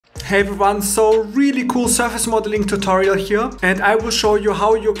Hey everyone, so really cool surface modeling tutorial here, and I will show you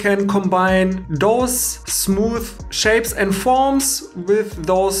how you can combine those smooth shapes and forms with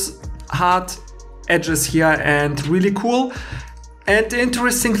those hard edges here, and really cool. And the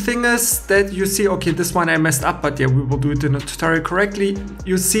interesting thing is that you see, okay, this one I messed up, but yeah, we will do it in a tutorial correctly.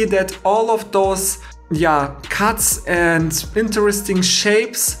 You see that all of those cuts and interesting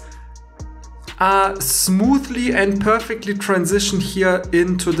shapes are smoothly and perfectly transitioned here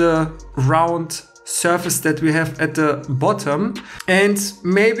into the round surface that we have at the bottom. And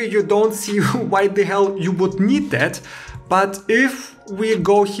maybe you don't see why the hell you would need that, but if we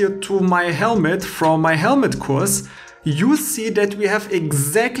go here to my helmet from my helmet course, you see that we have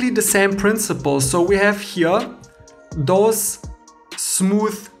exactly the same principle. So we have here those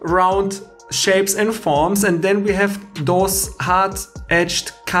smooth round shapes and forms, and then we have those hard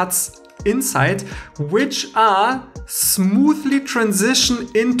edged cuts inside, which are smoothly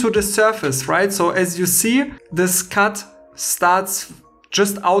transitioned into the surface, right? So as you see, this cut starts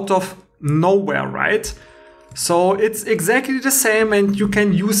just out of nowhere, right? So it's exactly the same, and you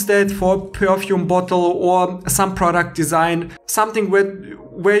can use that for a perfume bottle or some product design, something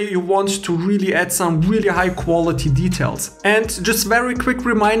where you want to really add some really high quality details. And just very quick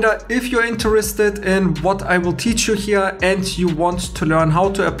reminder, if you're interested in what I will teach you here and you want to learn how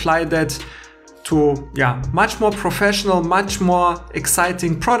to apply that to much more professional, much more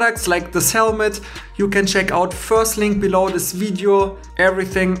exciting products like this helmet, you can check out first link below this video,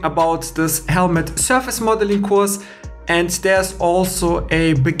 everything about this helmet surface modeling course. And there's also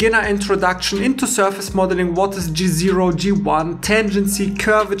a beginner introduction into surface modeling, what is G0, G1, tangency,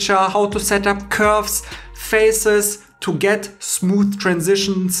 curvature, how to set up curves, faces to get smooth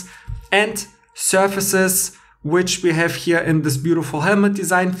transitions and surfaces, which we have here in this beautiful helmet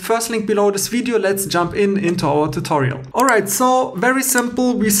design. First link below this video. Let's jump into our tutorial. All right, so very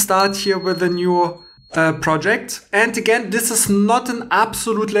simple. We start here with a new project. And again, this is not an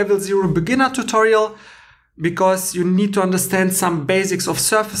absolute level 0 beginner tutorial, because you need to understand some basics of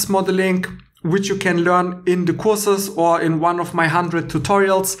surface modeling, which you can learn in the courses or in one of my 100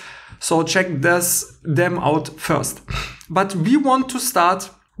 tutorials. So check them out first. But we want to start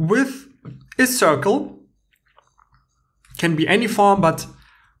with a circle. Can be any form, but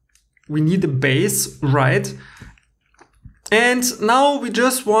we need a base, right? And now we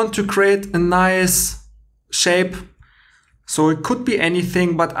just want to create a nice shape. So it could be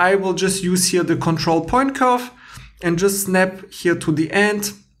anything, but I will just use here the control point curve and just snap here to the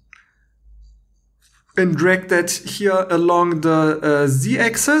end and drag that here along the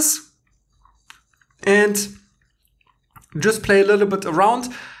z-axis and just play a little bit around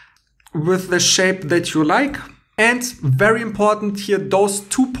with the shape that you like. And very important here, those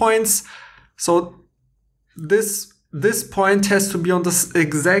 2 points. So this point has to be on this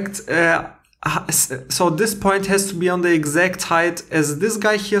exact so this point has to be on the exact height as this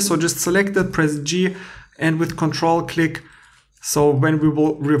guy here. So just select it, press G, and with control click. So when we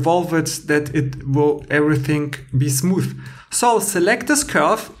will revolve it, that it will everything be smooth. So select this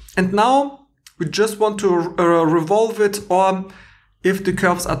curve, and now we just want to revolve it, or if the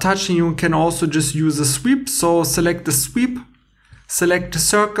curves are touching, you can also just use a sweep. So select the sweep, select the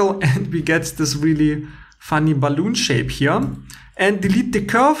circle, and we get this really funny balloon shape here. And delete the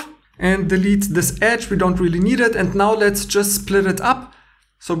curve and delete this edge. We don't really need it. And now let's just split it up.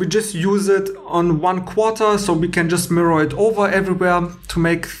 So we just use it on 1/4, so we can just mirror it over everywhere to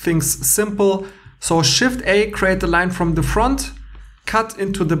make things simple. So Shift A, create a line from the front, cut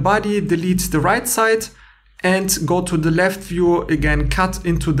into the body, delete the right side, and go to the left view again, cut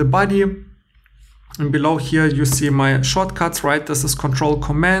into the body. And below here you see my shortcuts, right? This is Control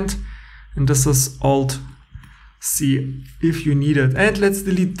Command, and this is Alt C if you need it. And let's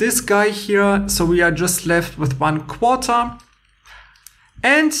delete this guy here. So we are just left with 1/4.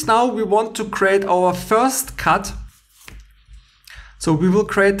 And now we want to create our first cut. So we will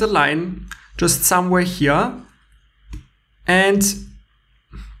create the line just somewhere here. And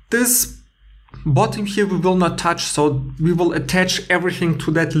this bottom here we will not touch, so we will attach everything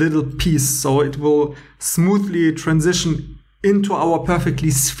to that little piece, so it will smoothly transition into our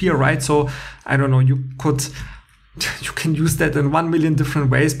perfectly sphere, right? So I don't know, you can use that in 1 million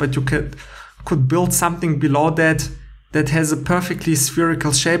different ways, but you could build something below that has a perfectly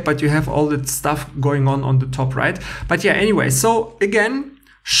spherical shape, but you have all that stuff going on the top, right? But yeah, anyway, so again,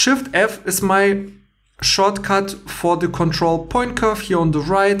 Shift F is my shortcut for the control point curve here on the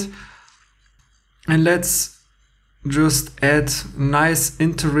right. And let's just add nice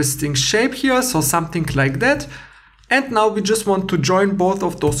interesting shape here, so something like that. And now we just want to join both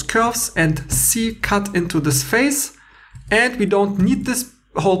of those curves and C cut into this face. And we don't need this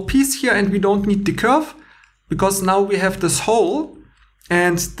whole piece here and we don't need the curve because now we have this hole,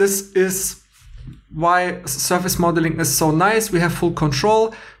 and this is why surface modeling is so nice. We have full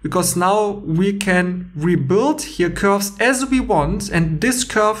control because now we can rebuild here curves as we want, and this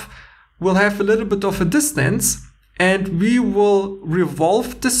curve will have a little bit of a distance, and we will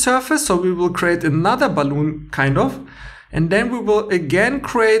revolve the surface. So we will create another balloon kind of, and then we will again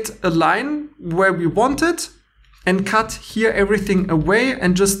create a line where we want it and cut here everything away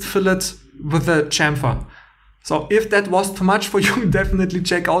and just fill it with a chamfer. So if that was too much for you, definitely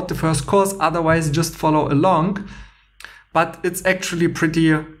check out the first course. Otherwise, just follow along. But it's actually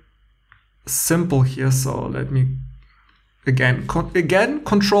pretty simple here. So let me again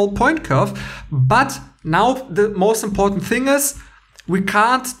control point curve. But now the most important thing is we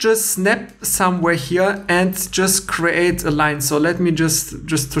can't just snap somewhere here and just create a line. So let me just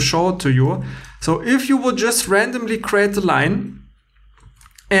to show it to you. So if you would just randomly create a line,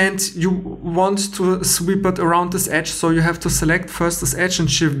 and you want to sweep it around this edge, so you have to select first this edge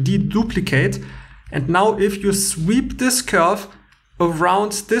and Shift D, duplicate. And now if you sweep this curve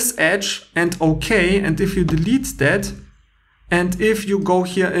around this edge and OK, and if you delete that, and if you go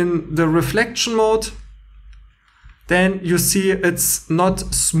here in the reflection mode, then you see it's not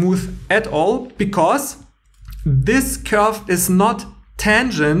smooth at all because this curve is not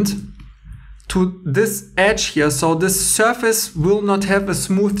tangent to this edge here, so this surface will not have a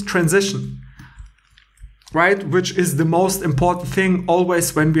smooth transition, right? Which is the most important thing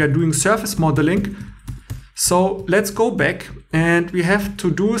always when we are doing surface modeling. So let's go back, and we have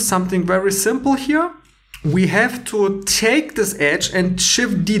to do something very simple here. We have to take this edge and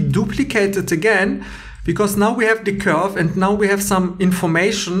Shift D, duplicate it again, because now we have the curve and now we have some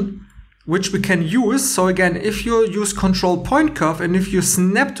information which we can use. So again, if you use control point curve and if you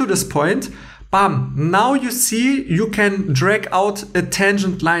snap to this point, bam, now you see you can drag out a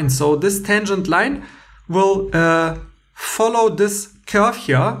tangent line. So this tangent line will follow this curve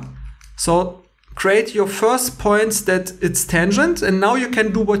here. So create your first points that it's tangent, and now you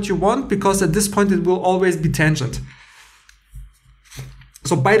can do what you want because at this point it will always be tangent.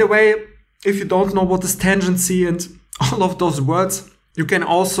 So by the way, if you don't know what is tangency and all of those words, you can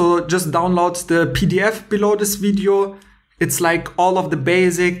also just download the PDF below this video. It's like all of the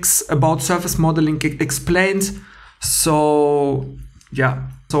basics about surface modeling explained. So yeah,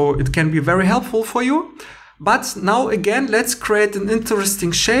 so it can be very helpful for you. But now again, let's create an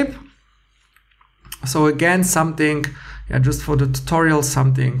interesting shape. So again, something, yeah, just for the tutorial,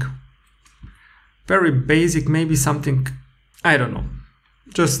 something very basic, maybe something, I don't know,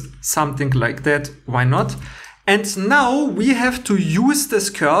 just something like that. Why not? And now we have to use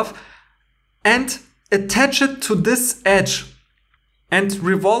this curve and attach it to this edge and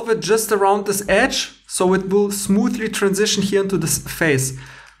revolve it just around this edge so it will smoothly transition here into this face.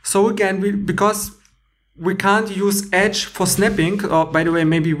 So again, because we can't use edge for snapping, or by the way,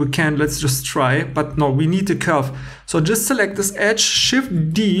 maybe we can, let's just try, but no, we need a curve. So just select this edge,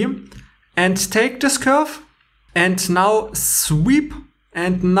 Shift D, and take this curve and now sweep,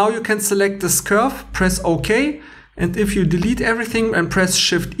 and now you can select this curve, press OK, and if you delete everything and press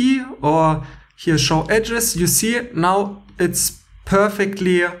Shift E or here show edges, you see now it's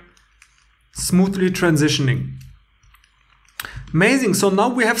perfectly smoothly transitioning. Amazing. So now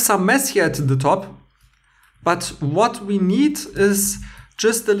we have some mess here at the top, but what we need is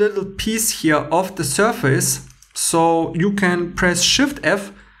just a little piece here of the surface. So you can press Shift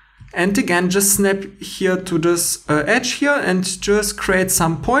F and again just snap here to this edge here and just create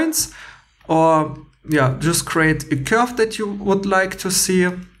some points, or yeah, just create a curve that you would like to see.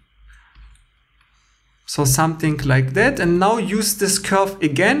 So something like that, and now use this curve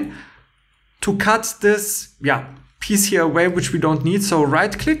again to cut this piece here away which we don't need. So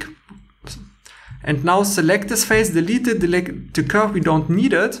right click and now select this face, delete it, delete the curve, we don't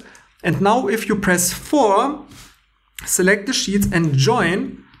need it. And now if you press 4, select the sheets and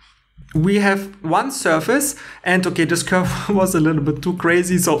join, we have one surface. And okay, this curve was a little bit too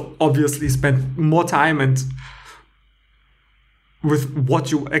crazy, so obviously spend more time and with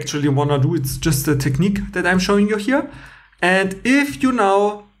what you actually want to do. It's just a technique that I'm showing you here. And if you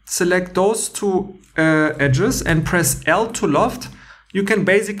now select those two edges and press L to loft, you can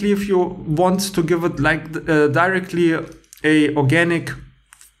basically, if you want to give it like directly a organic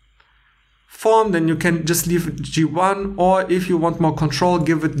form, then you can just leave it G1, or if you want more control,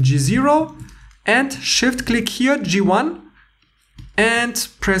 give it G0 and shift click here G1 and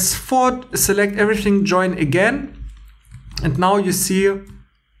press 4, select everything, join again. And now you see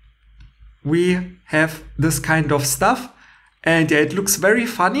we have this kind of stuff, and yeah, it looks very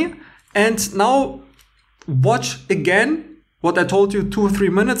funny. And now watch again what I told you 2 or 3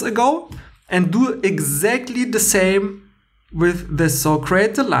 minutes ago, and do exactly the same with this. So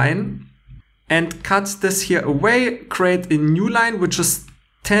create a line and cut this here away, create a new line which is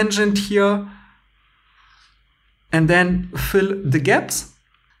tangent here, and then fill the gaps.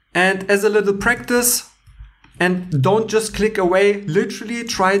 And as a little practice, and don't just click away, literally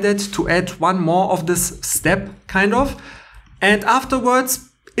try that to add one more of this step kind of. And afterwards,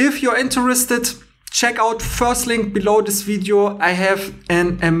 if you're interested, check out first link below this video. I have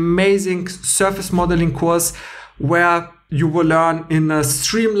an amazing surface modeling course where you will learn in a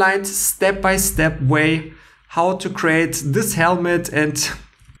streamlined step-by-step way how to create this helmet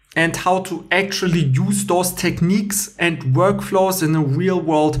and how to actually use those techniques and workflows in a real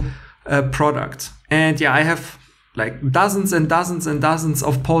world product. And yeah, I have like dozens and dozens and dozens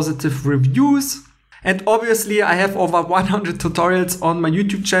of positive reviews. And obviously I have over 100 tutorials on my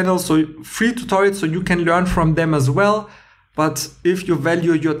YouTube channel, so free tutorials, so you can learn from them as well. But if you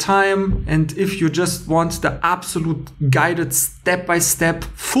value your time and if you just want the absolute guided step-by-step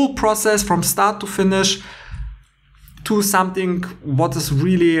full process from start to finish to something what is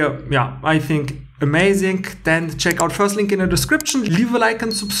really, I think amazing, then check out first link in the description. Leave a like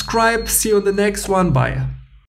and subscribe. See you on the next one. Bye.